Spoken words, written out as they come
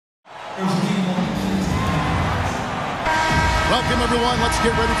Welcome, everyone. Let's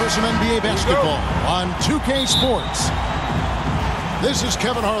get ready for some NBA basketball on 2K Sports. This is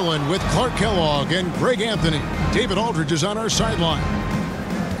Kevin Harlan with Clark Kellogg and Greg Anthony. David Aldridge is on our sideline.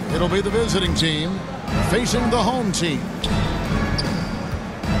 It'll be the visiting team facing the home team.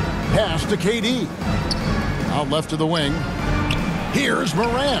 Pass to KD. Out left to the wing. Here's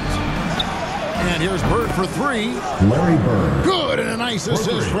Morant. And here's Bird for three. Larry Bird. Good, and a nice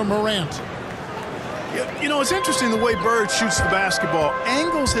assist from Morant. You know, it's interesting the way Bird shoots the basketball.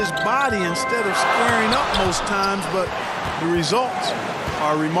 Angles his body instead of squaring up most times, but the results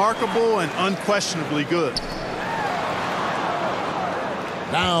are remarkable and unquestionably good.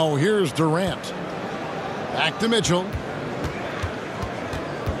 Now here's Durant. Back to Mitchell.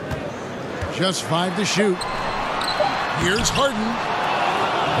 Just 5 to shoot. Here's Harden.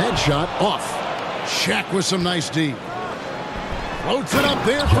 Headshot off. Shaq with some nice D. Floats it up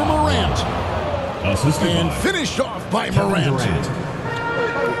there for Morant. And finished off by Morant.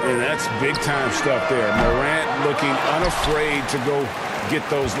 And that's big-time stuff there. Morant looking unafraid to go get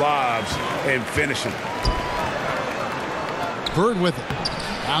those lobs and finish them. Bird with it.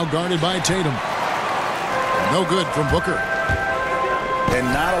 Now guarded by Tatum. No good from Booker. And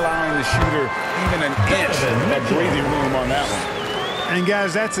not allowing the shooter even an inch of breathing room on that one. And,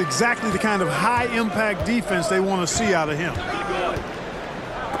 guys, that's exactly the kind of high-impact defense they want to see out of him.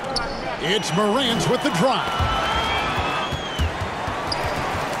 It's Morant with the drive.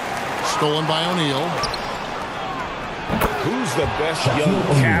 Stolen by O'Neal. Who's the best young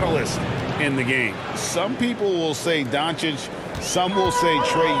catalyst in the game? Some people will say Doncic, some will say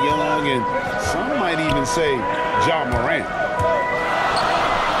Trae Young, and some might even say Ja Morant.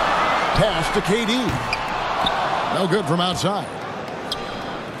 Pass to KD. No good from outside.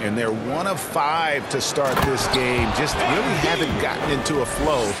 And they're 1 of 5 to start this game. Just really haven't gotten into a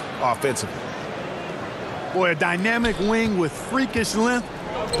flow offensively. Boy, a dynamic wing with freakish length.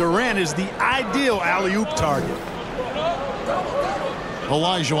 Durant is the ideal alley-oop target.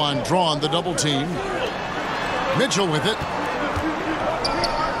 Olajuwon drawn the double team. Mitchell with it.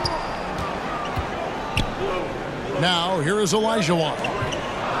 Now here is Olajuwon.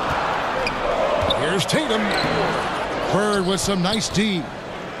 Here's Tatum. Bird with some nice D.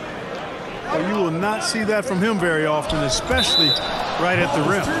 Well, you will not see that from him very often, especially right at the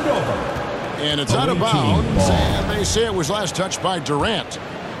rim. And it's out of bounds, and they say it was last touched by Durant.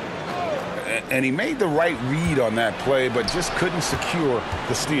 And he made the right read on that play, but just couldn't secure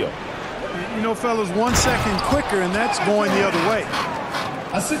the steal. You know, fellas, 1 second quicker, and that's going the other way.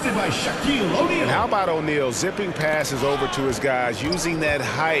 Assisted by Shaqtin O'Neal. And how about O'Neal zipping passes over to his guys, using that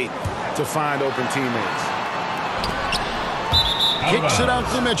height to find open teammates. Kicks it out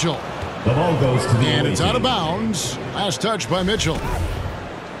to Mitchell. The ball goes to the And away it's out of team. bounds. Last touch by Mitchell.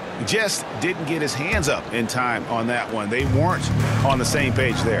 Just didn't get his hands up in time on that one. They weren't on the same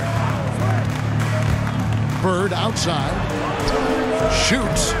page there. Bird outside.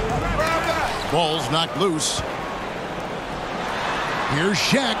 Shoots. Ball's knocked loose. Here's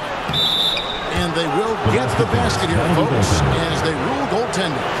Shaq. And they will get the basket here, folks, as they rule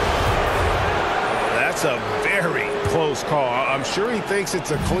goaltending. That's a very close call. I'm sure he thinks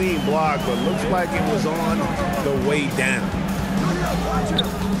it's a clean block, but looks like it was on the way down.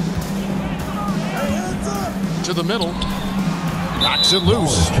 To the middle. Knocks it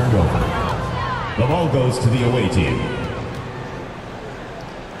loose. Turned over. The ball goes to the away team.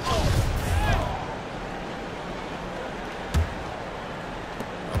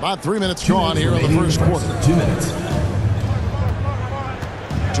 About 3 minutes gone here in the first quarter. 2 minutes.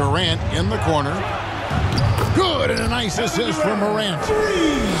 Durant in the corner. Good, and a nice assist from Morant.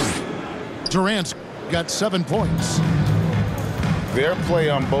 Durant's got 7 points. Their play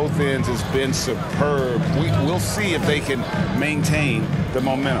on both ends has been superb. We'll see if they can maintain the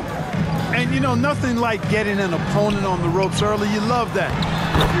momentum. And, you know, nothing like getting an opponent on the ropes early. You love that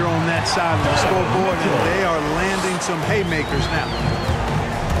if you're on that side of the scoreboard, and they are landing some haymakers now.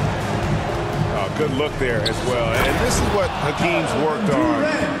 Good look there as well. And this is what Hakeem's worked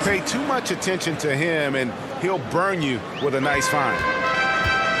on. Pay too much attention to him, and he'll burn you with a nice find.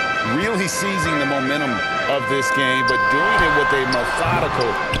 Really seizing the momentum of this game, but doing it with a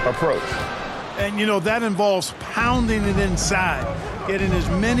methodical approach. And, you know, that involves pounding it inside, getting as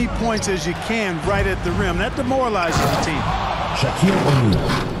many points as you can right at the rim. That demoralizes the team. Shaqtin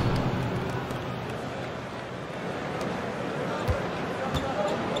O'Neal.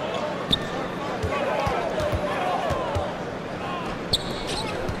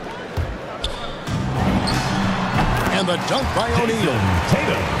 And the dunk by O'Neal.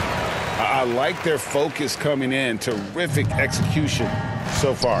 I like their focus coming in. Terrific execution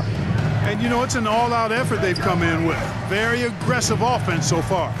so far. And, you know, it's an all-out effort they've come in with. Very aggressive offense so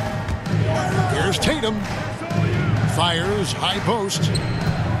far. Here's Tatum. Fires, high post.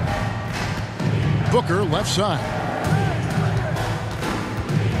 Booker, left side.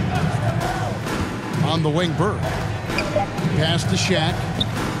 On the wing, Bird. Pass to Shaq.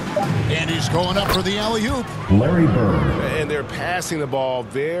 And he's going up for the alley-oop. Larry Bird. And they're passing the ball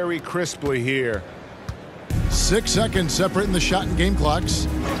very crisply here. 6 seconds separating the shot and game clocks.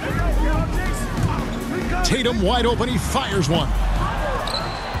 Tatum wide open. He fires one.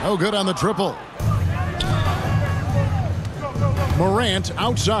 No good on the triple. Morant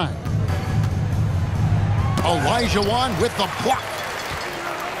outside. Olajuwon with the block.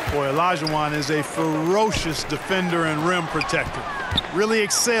 Boy, Olajuwon is a ferocious defender and rim protector. Really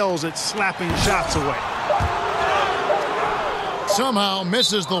excels at slapping shots away. Somehow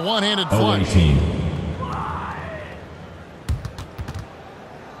misses the one-handed flush. team.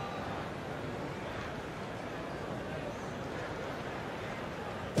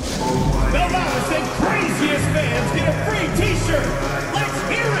 The loudest and craziest fans get a free t-shirt. Let's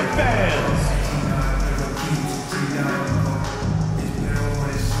hear it, fans.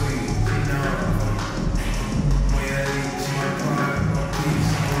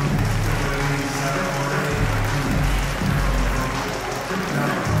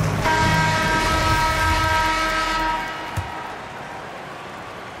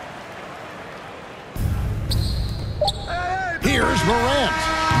 Here's Morant.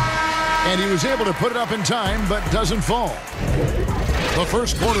 And he was able to put it up in time, but doesn't fall. The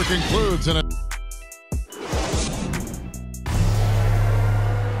first quarter concludes in a...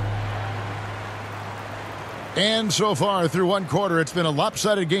 And so far through one quarter, it's been a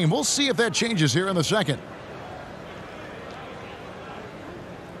lopsided game. We'll see if that changes here in the second.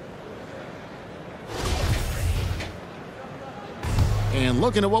 And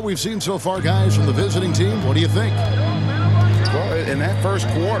looking at what we've seen so far, guys, from the visiting team, what do you think? Well, in that first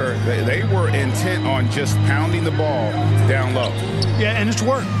quarter, they were intent on just pounding the ball down low. Yeah, and it's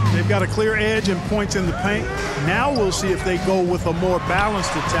worked. They've got a clear edge and points in the paint. Now we'll see if they go with a more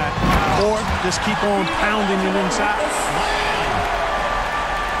balanced attack or just keep on pounding it inside.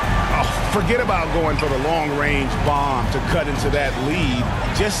 Oh, forget about going for the long-range bomb to cut into that lead.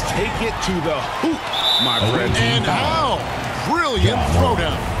 Just take it to the hoop, my friend. And how? Brilliant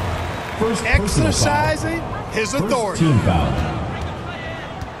throwdown. First Exercising his authority. Team foul.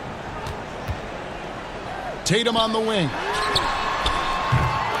 Tatum on the wing.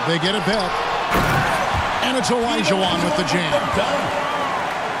 They get it back. And it's Olajuwon with the jam.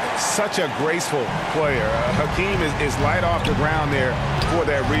 Such a graceful player. Hakeem is light off the ground there for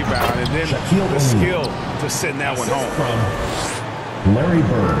that rebound, and then the skill to send that one home. From Larry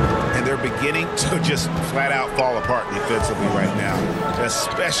Bird. And they're beginning to just flat out fall apart defensively right now,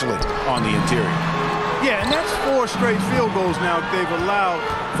 especially on the interior. Yeah, and that's 4 straight field goals now they've allowed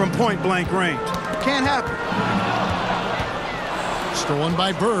from point-blank range. Can't happen. Stolen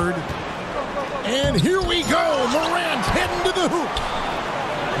by Bird. And here we go. Morant heading to the hoop.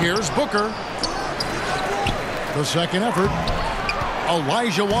 Here's Booker. The second effort.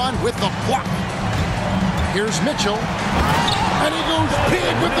 Olajuwon with the block. Here's Mitchell. And he goes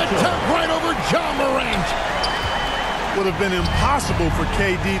big with the tap right over John Morant. Would have been impossible for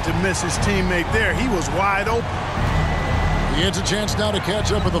KD to miss his teammate there. He was wide open. He gets a chance now to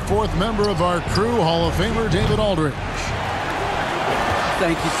catch up with the 4th member of our crew, Hall of Famer David Aldridge.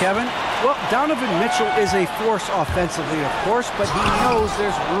 Thank you, Kevin. Well, Donovan Mitchell is a force offensively, of course, but he knows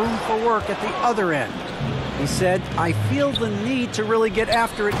there's room for work at the other end. He said, I feel the need to really get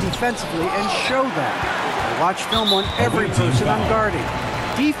after it defensively and show that. I watch film on every person I'm guarding.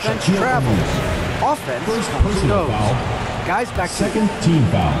 Defense travels. Offense comes and goes. Guys, back to Second team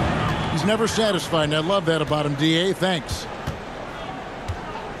foul. He's never satisfied, and I love that about him, D.A. Thanks.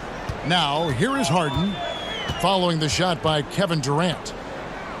 Now, here is Harden, following the shot by Kevin Durant.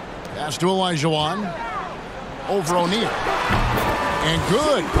 Pass to Olajuwon. Over O'Neal. And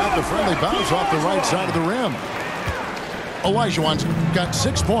good. Got the friendly bounce off the right side of the rim. Olajuwon's got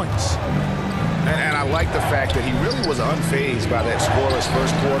 6 points. And I like the fact that he really was unfazed by that scoreless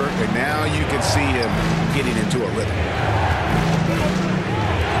first quarter, and now you can see him getting into a rhythm.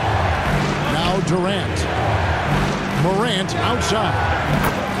 Now Durant. Morant outside.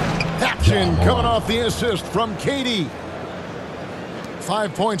 Action coming off the assist from KD.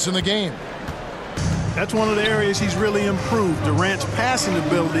 5 points in the game. That's one of the areas he's really improved. Durant's passing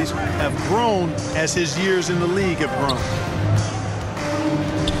abilities have grown as his years in the league have grown.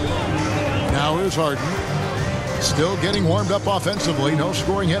 Now here's Harden. Still getting warmed up offensively. No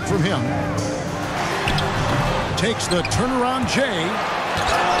scoring yet from him. Takes the turnaround J.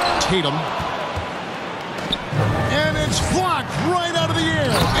 Tatum. And it's blocked right out of the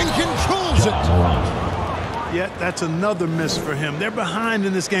air and controls it. Yet that's another miss for him. They're behind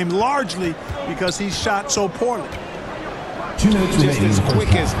in this game largely because he shot so poorly. 2 minutes Just remaining. as in the quick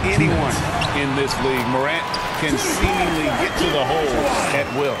first as half. 2 anyone minutes. in this league, Morant can seemingly get to the hole at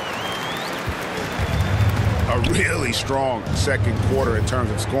will. A really strong second quarter in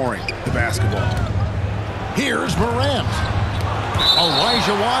terms of scoring the basketball. Here's Morant.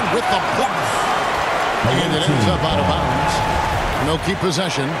 Elijah with the block. And it ends up out of bounds. No keep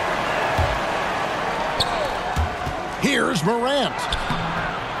possession. Here's Morant.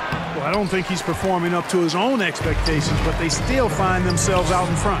 Well, I don't think he's performing up to his own expectations, but they still find themselves out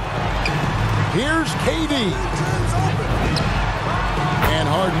in front. Here's KD. And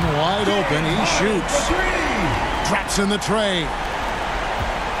Harden wide open. He shoots. Drops in the tray.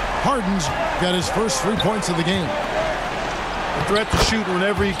 Harden's got his first 3 points of the game. A threat to shoot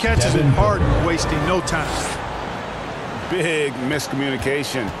whenever he catches it. Harden wasting no time. Big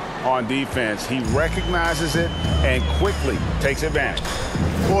miscommunication on defense. He recognizes it and quickly takes advantage.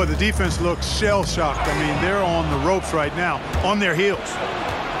 Boy, the defense looks shell-shocked. I mean, they're on the ropes right now, on their heels.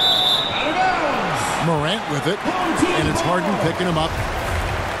 Morant with it. And it's Harden picking him up.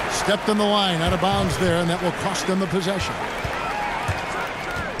 Stepped on the line, out of bounds there, and that will cost them the possession.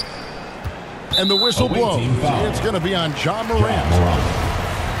 And the whistle blows. It's going to be on John Morant.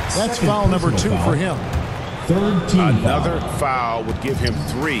 That's foul number 2 for him. Third team Another foul would give him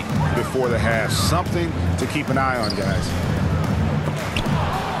 3 before the half. Something to keep an eye on, guys.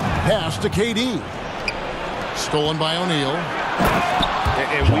 Pass to KD. Stolen by O'Neal.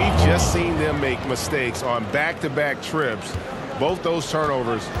 And we've just seen them make mistakes on back-to-back trips. Both those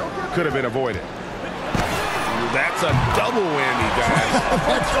turnovers could have been avoided. That's a double whammy, guys.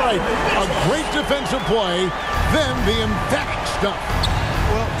 That's right. A great defensive play, then the emphatic stuff.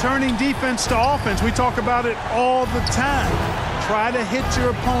 Well, turning defense to offense, we talk about it all the time. Try to hit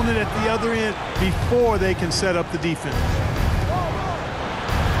your opponent at the other end before they can set up the defense.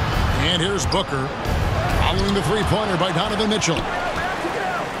 And here's Booker. Following the three-pointer by Donovan Mitchell.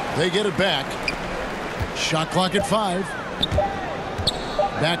 They get it back. Shot clock at 5.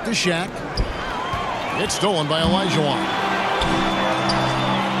 Back to Shaq. It's stolen by Elijah.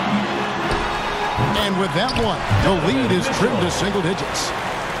 And with that one, the lead is trimmed to single digits.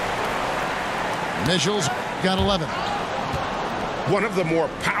 Mitchell's got 11. One of the more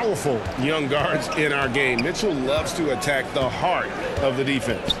powerful young guards in our game. Mitchell loves to attack the heart of the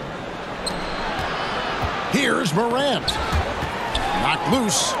defense. Here's Morant. Knocked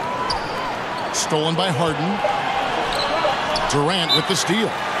loose. Stolen by Harden. Durant with the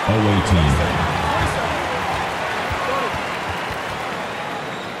steal. away team.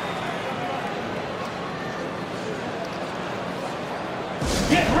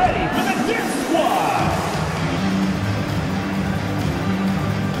 Get ready for the Death Squad!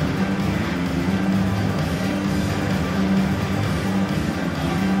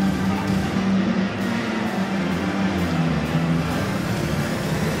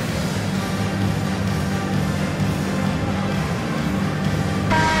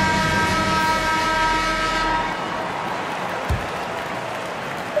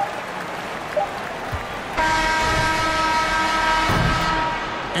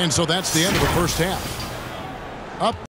 And so that's the end of the first half. Up